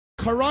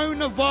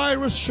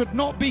Coronavirus should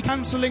not be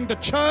cancelling the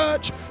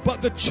church,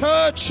 but the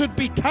church should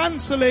be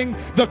cancelling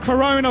the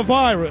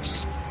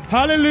coronavirus.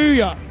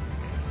 Hallelujah.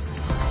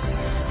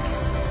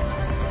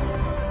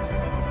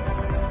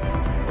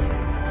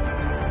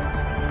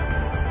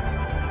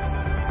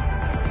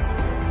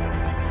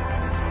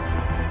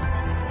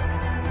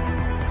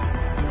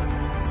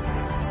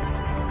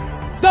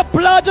 The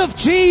blood of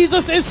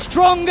Jesus is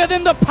stronger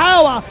than the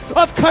power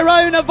of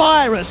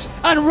coronavirus.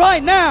 And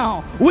right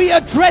now, we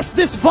address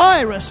this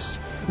virus.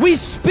 We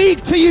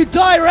speak to you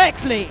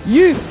directly.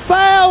 You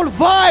foul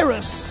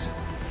virus.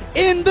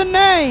 In the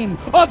name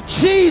of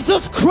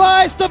Jesus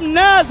Christ of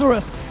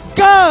Nazareth,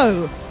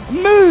 go,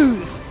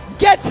 move,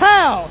 get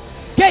out,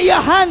 get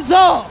your hands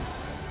off.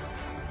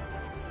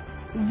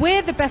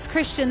 We're the best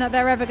Christian that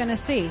they're ever going to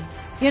see.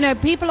 You know,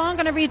 people aren't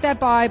going to read their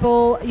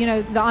Bible, you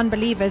know, the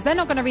unbelievers. They're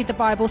not going to read the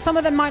Bible. Some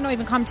of them might not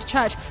even come to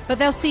church, but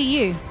they'll see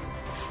you.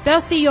 They'll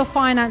see your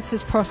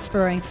finances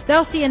prospering.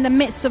 They'll see in the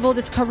midst of all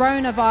this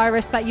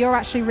coronavirus that you're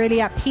actually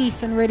really at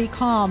peace and really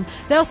calm.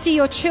 They'll see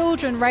your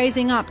children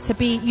raising up to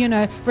be, you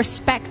know,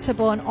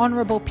 respectable and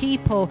honorable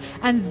people.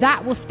 And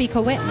that will speak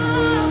a witness.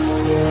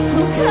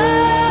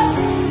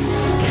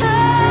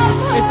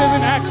 It says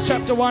in Acts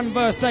chapter 1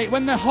 verse 8,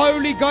 when the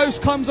Holy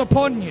Ghost comes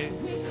upon you,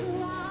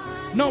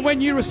 not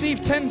when you receive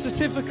 10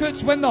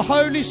 certificates, when the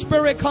Holy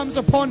Spirit comes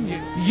upon you,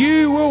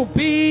 you will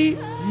be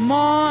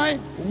my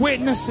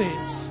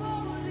witnesses.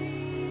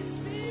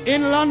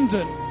 In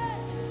London,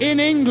 in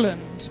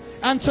England,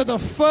 and to the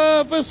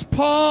furthest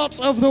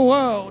parts of the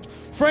world.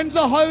 Friends,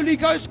 the Holy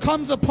Ghost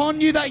comes upon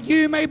you that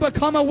you may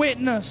become a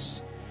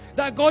witness.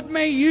 That God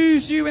may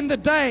use you in the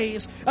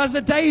days, as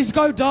the days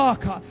go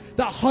darker,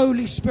 that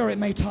Holy Spirit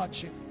may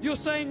touch you. You're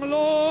saying,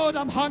 Lord,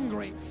 I'm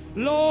hungry.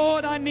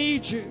 Lord, I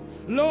need you.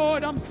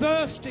 Lord, I'm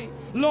thirsty.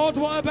 Lord,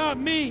 what about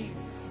me?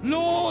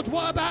 Lord,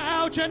 what about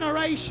our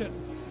generation?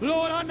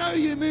 Lord, I know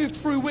you moved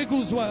through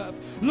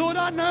Wigglesworth. Lord,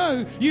 I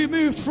know you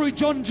moved through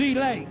John G.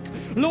 Lake.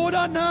 Lord,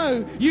 I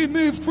know you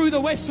moved through the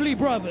Wesley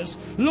brothers.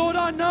 Lord,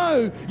 I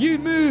know you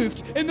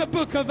moved in the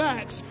book of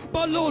Acts.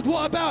 But Lord,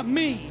 what about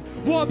me?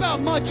 What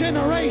about my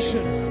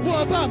generation?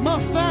 What about my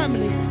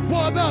family?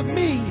 What about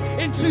me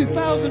in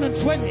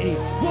 2020?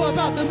 What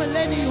about the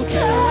millennial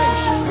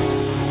generation?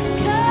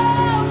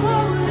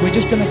 We're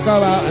just going to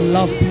go out and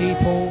love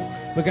people.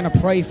 We're going to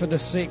pray for the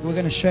sick. We're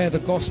going to share the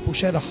gospel,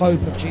 share the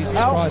hope of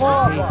Jesus Christ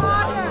with people.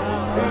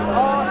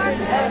 Art in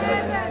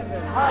heaven,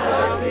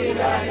 hallowed be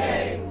thy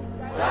name.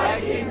 Thy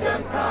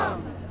kingdom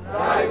come,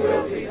 thy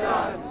will be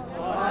done,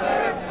 on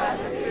earth as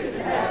it is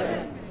in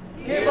heaven.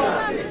 Give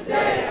us this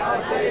day our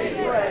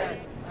daily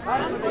bread,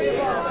 and forgive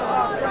us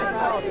our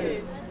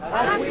trespasses,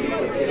 as we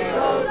forgive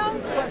those who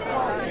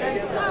trespass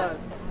against us.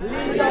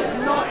 Lead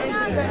us not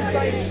into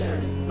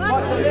temptation,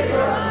 but deliver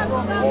us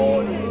from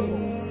all evil.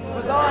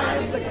 For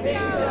thine is the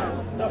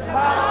kingdom, the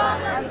power,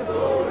 and the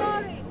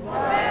glory,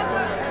 forever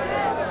and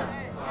ever.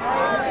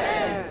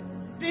 Amen.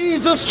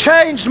 Jesus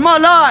changed my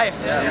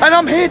life, and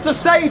I'm here to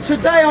say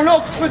today on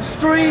Oxford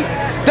Street,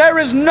 there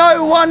is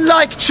no one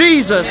like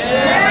Jesus.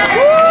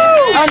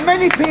 And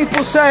many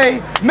people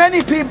say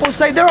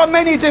there are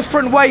many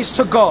different ways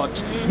to God.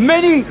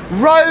 Many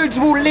roads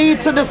will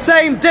lead to the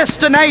same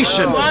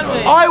destination.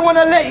 I want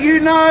to let you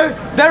know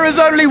there is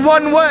only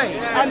one way.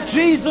 And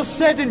Jesus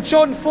said in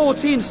John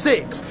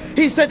 14:6,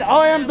 he said,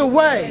 I am the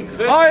way,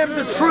 I am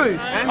the truth,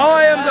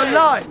 I am the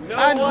life.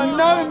 And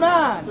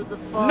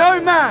no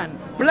man,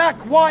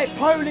 black, white,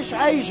 Polish,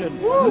 Asian,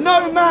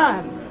 no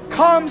man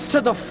comes to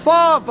the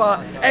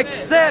Father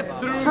except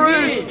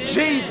through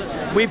Jesus.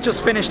 We've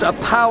just finished a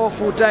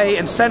powerful day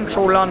in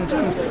central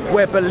London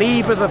where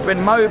believers have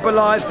been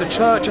mobilized, the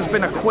church has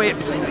been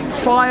equipped,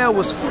 fire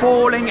was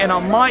falling in a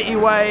mighty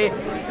way.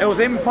 It was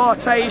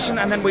impartation,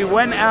 and then we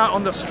went out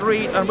on the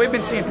street and we've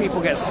been seeing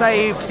people get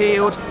saved,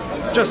 healed.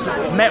 Just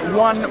met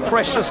one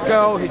precious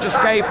girl who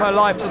just gave her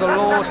life to the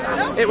Lord.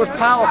 It was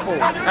powerful.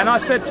 And I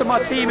said to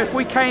my team, if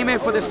we came here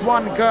for this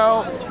one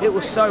girl, it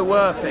was so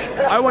worth it.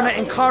 I want to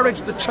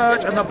encourage the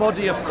church and the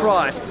body of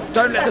Christ.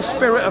 Don't let the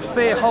spirit of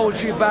fear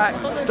hold you back.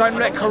 Don't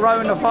let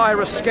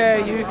coronavirus scare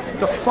you.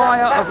 The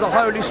fire of the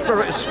Holy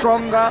Spirit is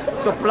stronger.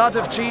 The blood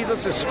of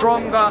Jesus is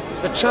stronger.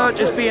 The church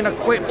is being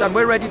equipped, and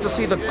we're ready to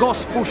see the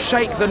gospel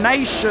shake the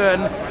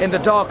nation in the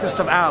darkest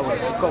of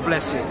hours. God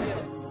bless you.